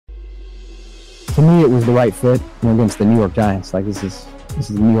to me, it was the right fit against the New York Giants. Like, this is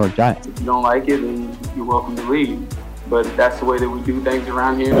the New York Giants. If you don't like it, then you're welcome to leave. But that's the way that we do things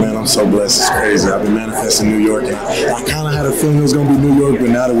around here. Man, I'm so blessed. It's crazy. I've been manifesting New York, and I kind of had a feeling it was going to be New York, but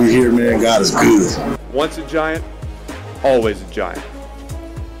now that we're here, man, God is good. Once a Giant, always a Giant.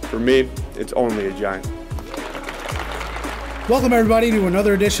 For me, it's only a Giant. Welcome, everybody, to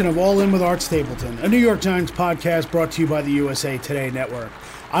another edition of All In with Art Stapleton, a New York Giants podcast brought to you by the USA Today Network.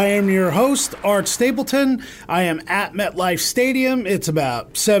 I am your host, Art Stapleton. I am at MetLife Stadium. It's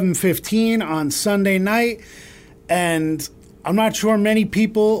about 7:15 on Sunday night, and I'm not sure many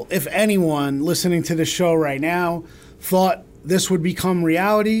people, if anyone, listening to the show right now thought this would become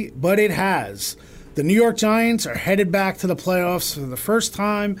reality, but it has. The New York Giants are headed back to the playoffs for the first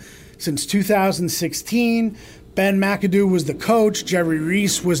time since 2016. Ben McAdoo was the coach, Jerry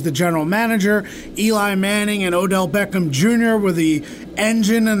Reese was the general manager, Eli Manning and Odell Beckham Jr. were the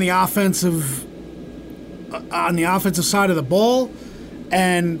engine on the offensive side of the ball.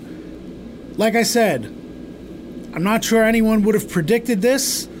 And like I said, I'm not sure anyone would have predicted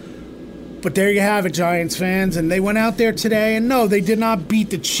this, but there you have it, Giants fans. And they went out there today, and no, they did not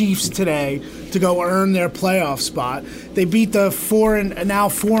beat the Chiefs today to go earn their playoff spot. They beat the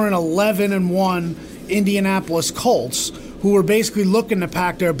 4-11-1 Indianapolis Colts, who were basically looking to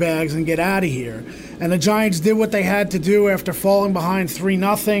pack their bags and get out of here. And the Giants did what they had to do after falling behind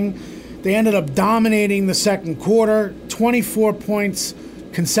 3-0. They ended up dominating the second quarter, 24 points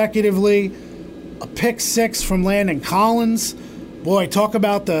consecutively, a pick six from Landon Collins. Boy, talk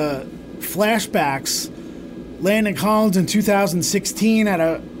about the flashbacks. Landon Collins in 2016 had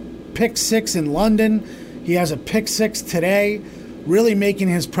a pick six in London. He has a pick six today, really making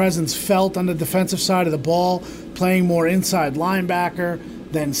his presence felt on the defensive side of the ball, playing more inside linebacker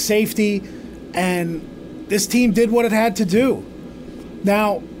than safety, and this team did what it had to do.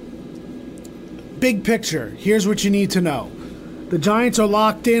 Now, big picture, here's what you need to know. The Giants are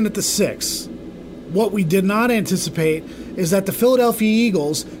locked in at the 6. What we did not anticipate is that the Philadelphia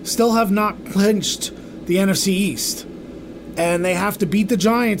Eagles still have not clinched the NFC East, and they have to beat the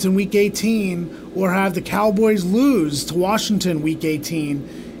Giants in Week 18 or have the Cowboys lose to Washington Week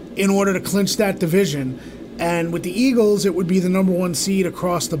 18 in order to clinch that division. And with the Eagles, it would be the number 1 seed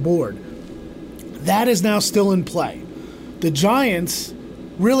across the board. That is now still in play. The Giants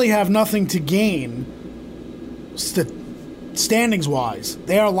really have nothing to gain standings-wise.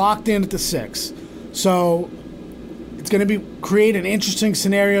 They are locked in at the 6. So it's going to create an interesting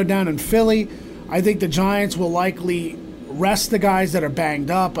scenario down in Philly. I think the Giants will likely rest the guys that are banged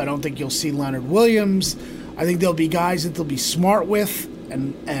up. I don't think you'll see Leonard Williams. I think there'll be guys that they'll be smart with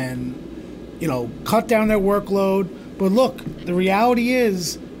and cut down their workload. But look, the reality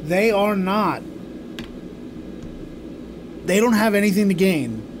is they don't have anything to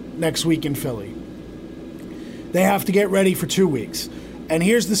gain next week in Philly. They have to get ready for 2 weeks. And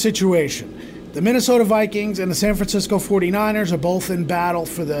here's the situation. The Minnesota Vikings and the San Francisco 49ers are both in battle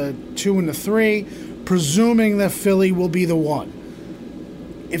for the 2 and the 3, presuming that Philly will be the 1.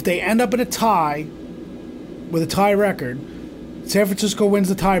 If they end up in a tie with a tie record, San Francisco wins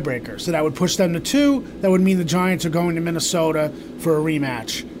the tiebreaker. So that would push them to 2. That would mean the Giants are going to Minnesota for a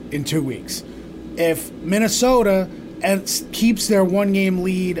rematch in 2 weeks. If Minnesota keeps their 1-game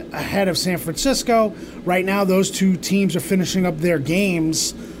lead ahead of San Francisco, right now those two teams are finishing up their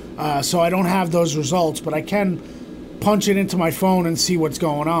games. So I don't have those results, but I can punch it into my phone and see what's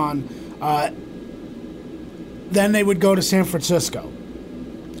going on. Then they would go to San Francisco.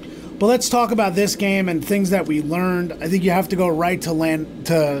 But let's talk about this game and things that we learned. I think you have to go right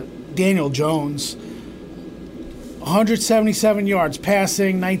to Daniel Jones. 177 yards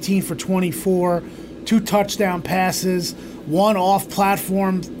passing, 19 for 24, 2 touchdown passes, 1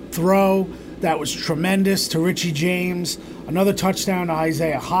 off-platform throw that was tremendous to Richie James, another touchdown to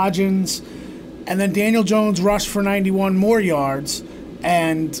Isaiah Hodgins, and then Daniel Jones rushed for 91 more yards,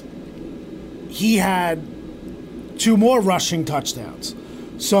 and he had 2 more rushing touchdowns.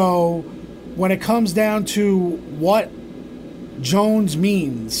 So when it comes down to what Jones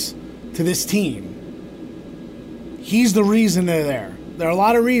means to this team, he's the reason they're there. There are a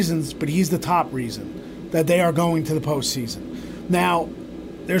lot of reasons, but he's the top reason that they are going to the postseason. Now,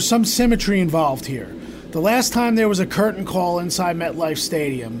 there's some symmetry involved here. The last time there was a curtain call inside MetLife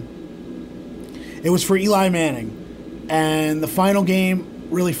Stadium, it was for Eli Manning. And the final game,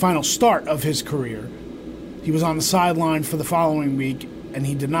 really final start of his career, he was on the sideline for the following week, and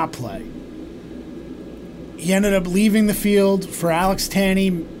he did not play. He ended up leaving the field for Alex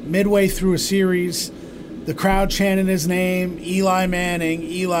Tanney midway through a series. The crowd chanted his name, Eli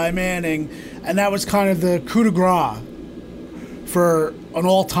Manning, and that was kind of the coup de grace for an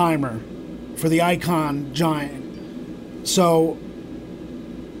all-timer for the icon Giant. So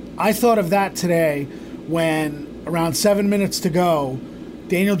I thought of that today when around 7 minutes to go,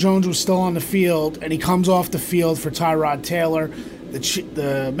 Daniel Jones was still on the field, and he comes off the field for Tyrod Taylor.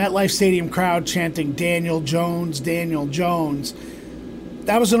 The MetLife Stadium crowd chanting, "Daniel Jones, Daniel Jones."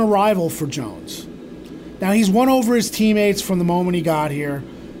 That was an arrival for Jones. Now, he's won over his teammates from the moment he got here.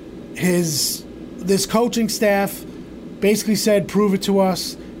 This coaching staff basically said, "Prove it to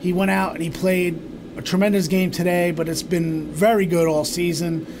us." He went out and he played a tremendous game today, but it's been very good all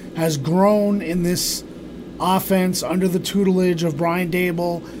season. Has grown in this offense under the tutelage of Brian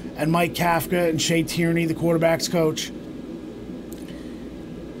Daboll and Mike Kafka and Shea Tierney, the quarterback's coach.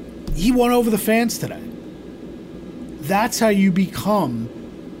 He won over the fans today. That's how you become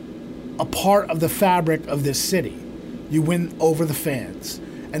a part of the fabric of this city. You win over the fans.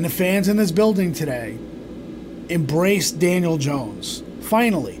 And the fans in this building today embraced Daniel Jones.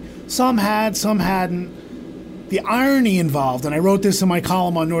 Finally. Some had, some hadn't. The irony involved, and I wrote this in my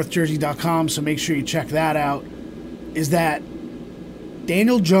column on NorthJersey.com, so make sure you check that out, is that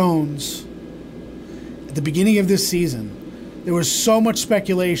Daniel Jones, at the beginning of this season, there was so much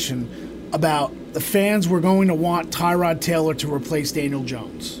speculation about the fans were going to want Tyrod Taylor to replace Daniel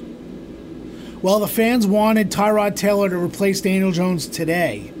Jones. Well, the fans wanted Tyrod Taylor to replace Daniel Jones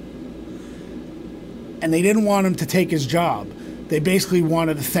today, and they didn't want him to take his job. They basically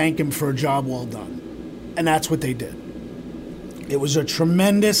wanted to thank him for a job well done. And that's what they did. It was a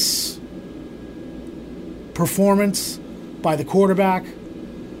tremendous performance by the quarterback.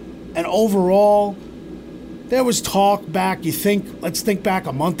 And overall, there was talk back, let's think back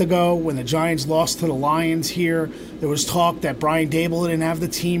a month ago when the Giants lost to the Lions here. There was talk that Brian Daboll didn't have the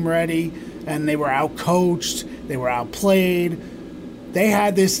team ready, and they were outcoached, they were outplayed. They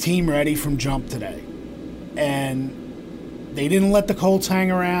had this team ready from jump today. And they didn't let the Colts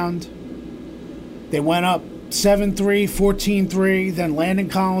hang around. They went up 7-3, 14-3, then Landon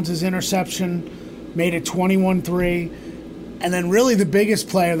Collins' interception made it 21-3. And then really the biggest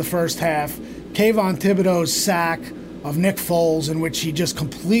play of the first half, Kayvon Thibodeau's sack of Nick Foles, in which he just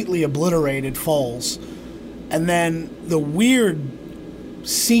completely obliterated Foles. And then the weird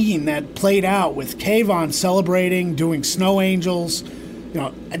scene that played out with Kayvon celebrating, doing snow angels.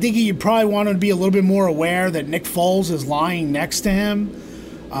 I think you probably want to be a little bit more aware that Nick Foles is lying next to him.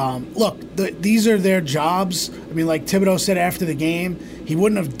 Look, these are their jobs. I mean, like Thibodeau said after the game, he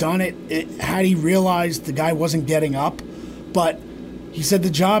wouldn't have done it had he realized the guy wasn't getting up. But he said the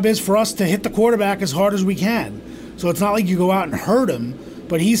job is for us to hit the quarterback as hard as we can. So it's not like you go out and hurt him,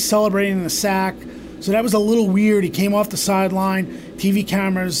 but he's celebrating the sack. So that was a little weird. He came off the sideline. TV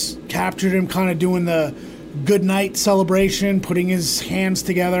cameras captured him kind of doing the good night celebration, putting his hands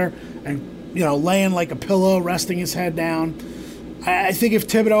together and, laying like a pillow, resting his head down. I think if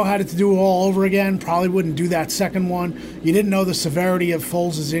Thibodeau had it to do it all over again, probably wouldn't do that second one. You didn't know the severity of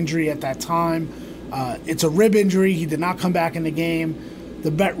Foles' injury at that time. It's a rib injury. He did not come back in the game.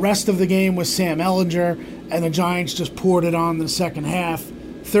 The rest of the game was Sam Ehlinger, and the Giants just poured it on in the second half.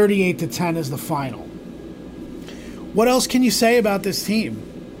 38-10 is the final. What else can you say about this team?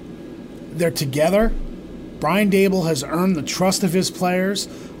 They're together. Brian Daboll has earned the trust of his players.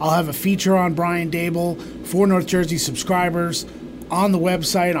 I'll have a feature on Brian Daboll for North Jersey subscribers on the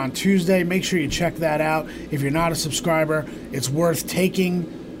website on Tuesday. Make sure you check that out. If you're not a subscriber, it's worth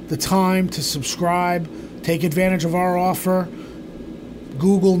taking the time to subscribe. Take advantage of our offer.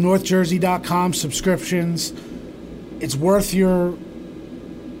 Google NorthJersey.com subscriptions. It's worth your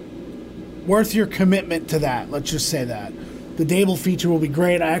commitment to that. Let's just say that. The Daboll feature will be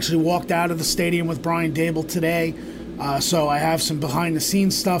great. I actually walked out of the stadium with Brian Daboll today, so I have some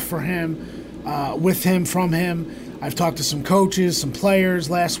behind-the-scenes stuff for him, from him. I've talked to some coaches, some players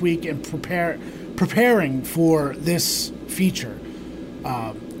last week, and preparing for this feature.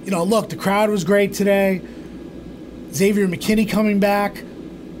 Look, the crowd was great today. Xavier McKinney coming back,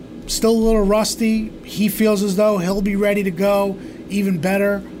 still a little rusty. He feels as though he'll be ready to go even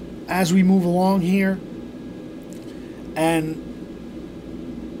better as we move along here. And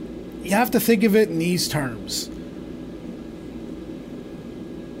you have to think of it in these terms.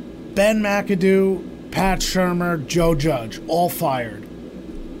 Ben McAdoo, Pat Shurmur, Joe Judge, all fired.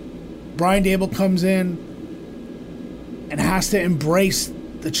 Brian Daboll comes in and has to embrace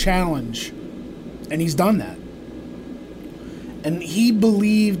the challenge, and he's done that. And he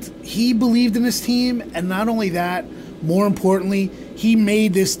believed in this team, and not only that, more importantly, he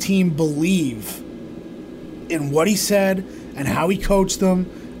made this team believe in what he said and how he coached them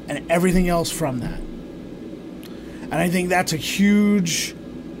and everything else from that. And I think that's a huge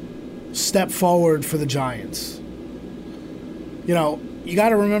step forward for the Giants. You got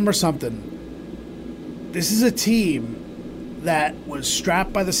to remember something. this is a team that was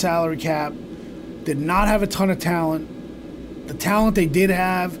strapped by the salary cap, did not have a ton of talent. The talent they did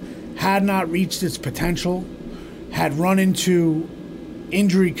have had not reached its potential, had run into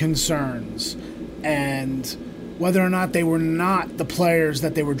injury concerns, and whether or not they were not the players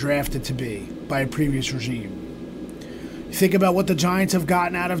that they were drafted to be by a previous regime. You think about what the Giants have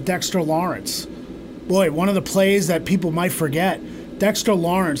gotten out of Dexter Lawrence. Boy, one of the plays that people might forget, Dexter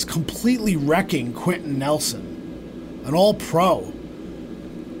Lawrence completely wrecking Quentin Nelson, an all-pro,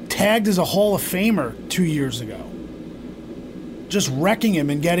 tagged as a Hall of Famer 2 years ago. Just wrecking him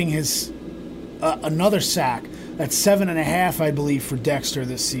and getting his another sack. That's 7.5, I believe, for Dexter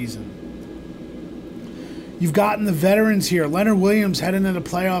this season. You've gotten the veterans here. Leonard Williams heading into the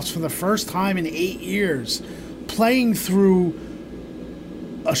playoffs for the first time in 8 years, playing through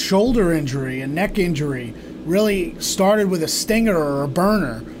a shoulder injury, a neck injury, really started with a stinger or a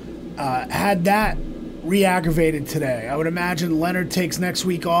burner, had that re-aggravated today. I would imagine Leonard takes next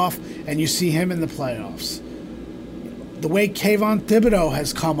week off and you see him in the playoffs. The way Kayvon Thibodeau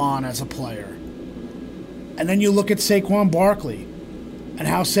has come on as a player. And then you look at Saquon Barkley and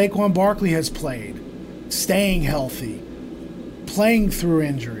how Saquon Barkley has played, staying healthy, playing through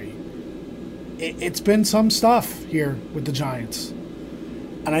injury. It's been some stuff here with the Giants.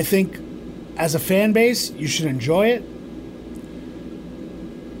 And I think as a fan base, you should enjoy it.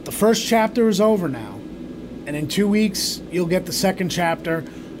 The first chapter is over now. And in 2 weeks, you'll get the second chapter.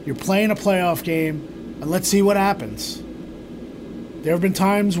 You're playing a playoff game, and let's see what happens. There have been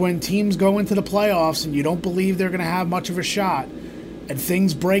times when teams go into the playoffs and you don't believe they're going to have much of a shot, and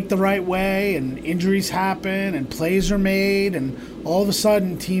things break the right way, and injuries happen, and plays are made, and all of a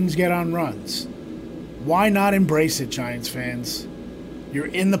sudden teams get on runs. Why not embrace it, Giants fans? You're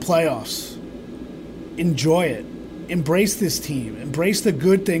in the playoffs. Enjoy it. Embrace this team. Embrace the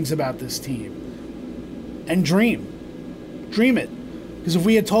good things about this team. And dream. Dream it. Because if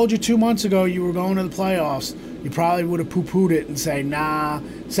we had told you 2 months ago you were going to the playoffs, you probably would have poo-pooed it and say, nah,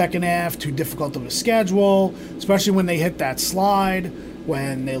 second half, too difficult of a schedule, especially when they hit that slide,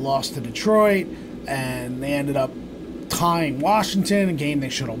 when they lost to Detroit, and they ended up tying Washington, a game they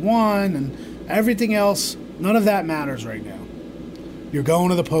should have won, and everything else. None of that matters right now. You're going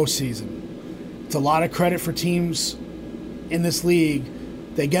to the postseason. It's a lot of credit for teams in this league.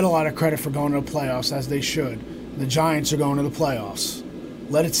 They get a lot of credit for going to the playoffs, as they should. The Giants are going to the playoffs.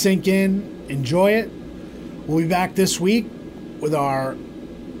 Let it sink in. Enjoy it. We'll be back this week with our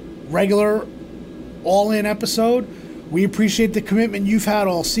regular all-in episode. We appreciate the commitment you've had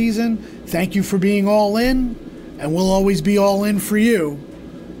all season. Thank you for being all in, and we'll always be all in for you.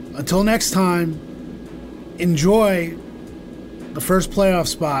 Until next time, enjoy the first playoff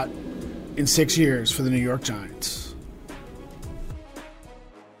spot in 6 years for the New York Giants.